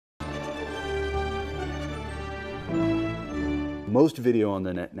Most video on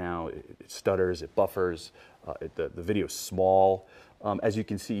the net now, it stutters, it buffers, the video is small. As you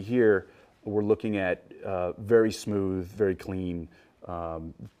can see here, we're looking at very smooth, very clean,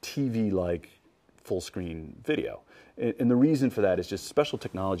 TV-like full-screen video. And the reason for that is just special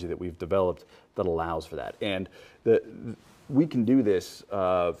technology that we've developed that allows for that. And we can do this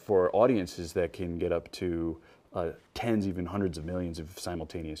for audiences that can get up to tens, even hundreds of millions of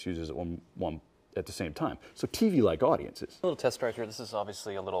simultaneous users at the same time. So TV-like audiences. A little test right here. This is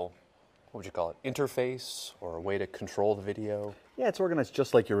obviously a little, what would you call it, interface or a way to control the video? Yeah, it's organized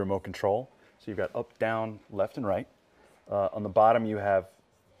just like your remote control. So you've got up, down, left, and right. On the bottom you have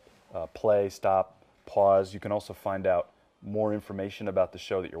play, stop, pause. You can also find out more information about the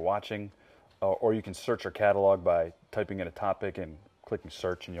show that you're watching, or you can search our catalog by typing in a topic and clicking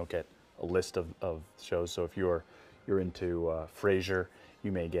search, and you'll get a list of shows. So if you're into Frasier,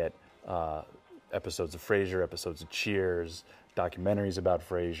 you may get episodes of Frasier, episodes of Cheers, documentaries about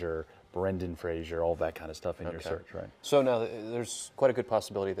Frasier, Brendan Fraser, all that kind of stuff in your search, right? So now there's quite a good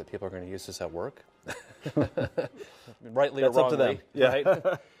possibility that people are going to use this at work, rightly That's or wrongly. up to them. Yeah.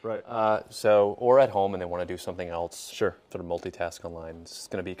 Right. Right. Or at home and they want to do something else. Sure. Sort of multitask online. It's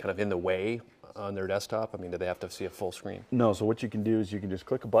going to be kind of in the way on their desktop. I mean, do they have to see a full screen? No. So what you can do is you can just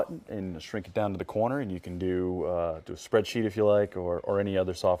click a button and shrink it down to the corner, and you can do a spreadsheet if you like, or any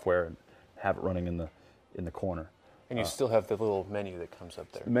other software, and have it running in the corner. And you still have the little menu that comes up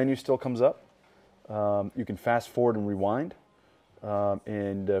there. The menu still comes up. You can fast forward and rewind.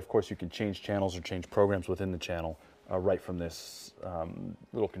 And of course you can change channels or change programs within the channel right from this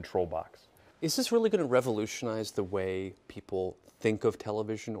little control box. Is this really going to revolutionize the way people think of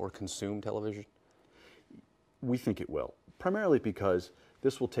television or consume television? We think it will, primarily because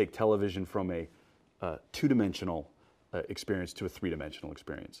this will take television from a two-dimensional experience to a three-dimensional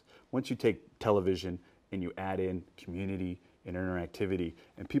experience. Once you take television and you add in community and interactivity,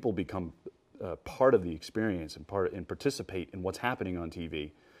 and people become part of the experience and participate in what's happening on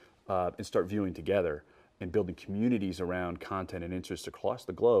TV, and start viewing together and building communities around content and interests across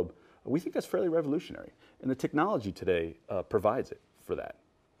the globe, we think that's fairly revolutionary. And the technology today provides it for that.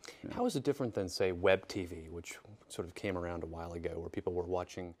 Yeah. How is it different than, say, web TV, which sort of came around a while ago, where people were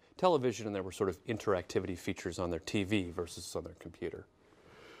watching television and there were sort of interactivity features on their TV versus on their computer?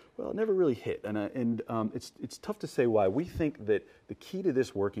 Well, it never really hit, and it's tough to say why. We think that the key to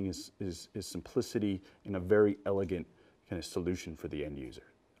this working is simplicity and a very elegant kind of solution for the end user,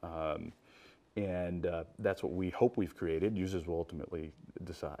 and that's what we hope we've created. Users will ultimately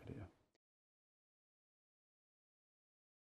decide. Yeah.